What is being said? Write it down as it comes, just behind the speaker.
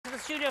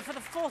studio for the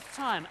 4th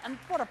time, and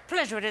what a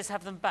pleasure it is to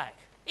have them back.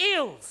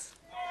 Eels!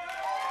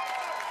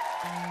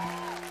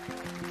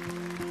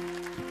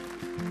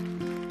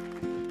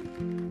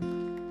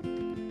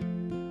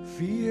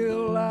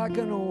 Feel like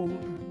an old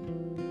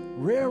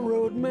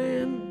railroad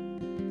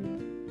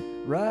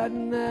man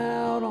riding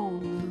out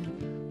on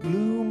the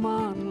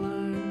Bluemont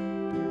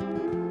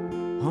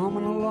line,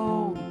 humming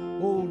along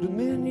Old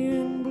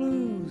Dominion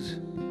blues.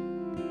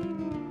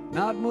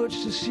 Not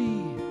much to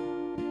see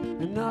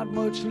and not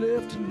much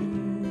left to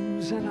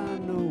lose, and I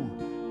know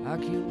I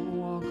can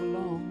walk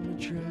along the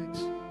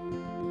tracks.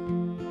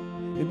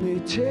 It may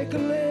take a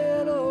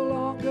little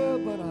longer,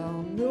 but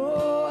I'll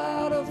know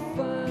how to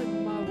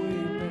find my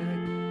way back.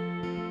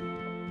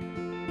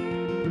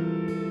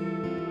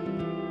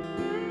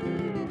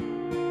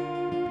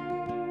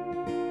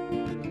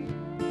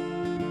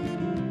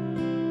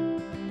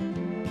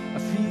 I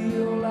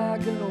feel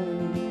like an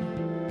old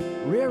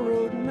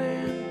railroad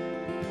man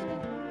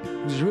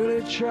who's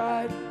really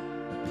tried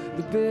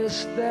the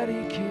best that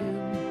he can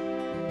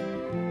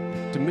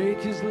to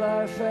make his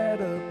life add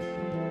up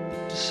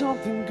to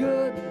something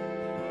good.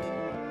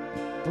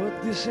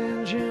 But this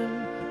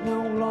engine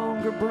no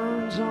longer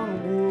burns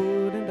on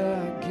wood, and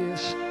I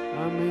guess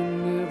I may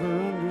never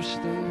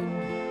understand.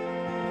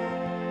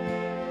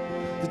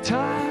 The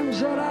times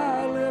that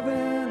I live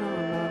in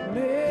are not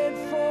made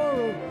for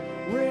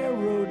a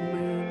railroad man.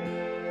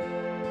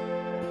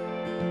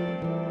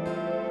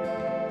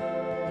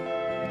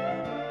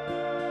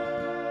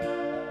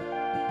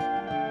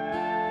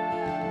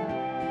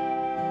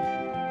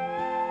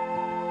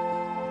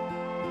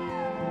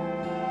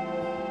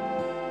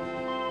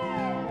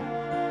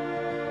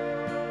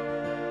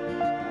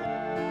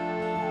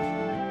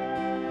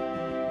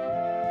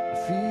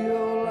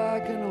 Feel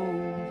like an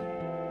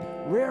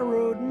old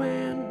railroad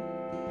man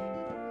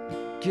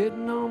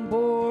getting on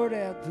board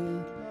at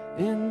the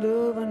end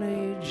of an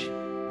age.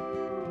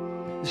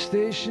 The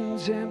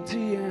station's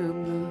empty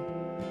and the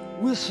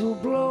whistle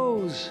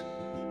blows.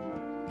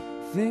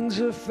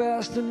 Things are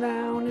faster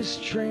now and this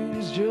train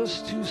is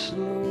just too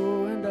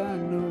slow, and I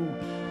know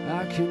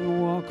I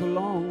can walk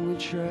along the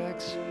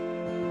tracks.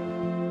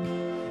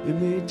 It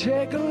may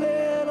take a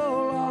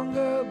little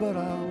longer, but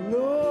I'll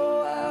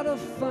know how to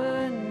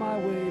find my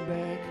way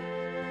back.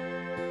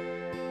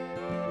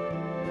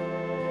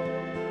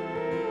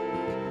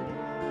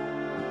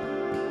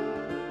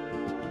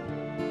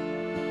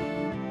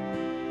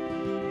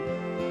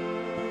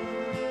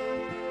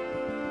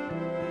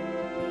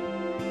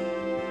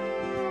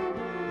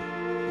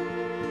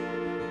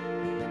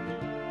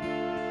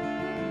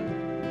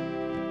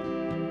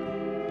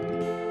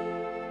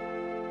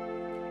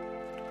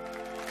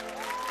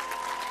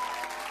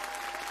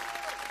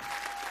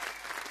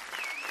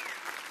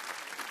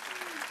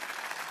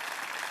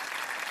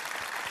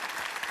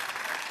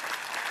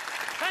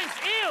 Thanks,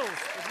 Eels,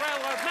 with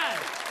Railroad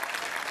Man.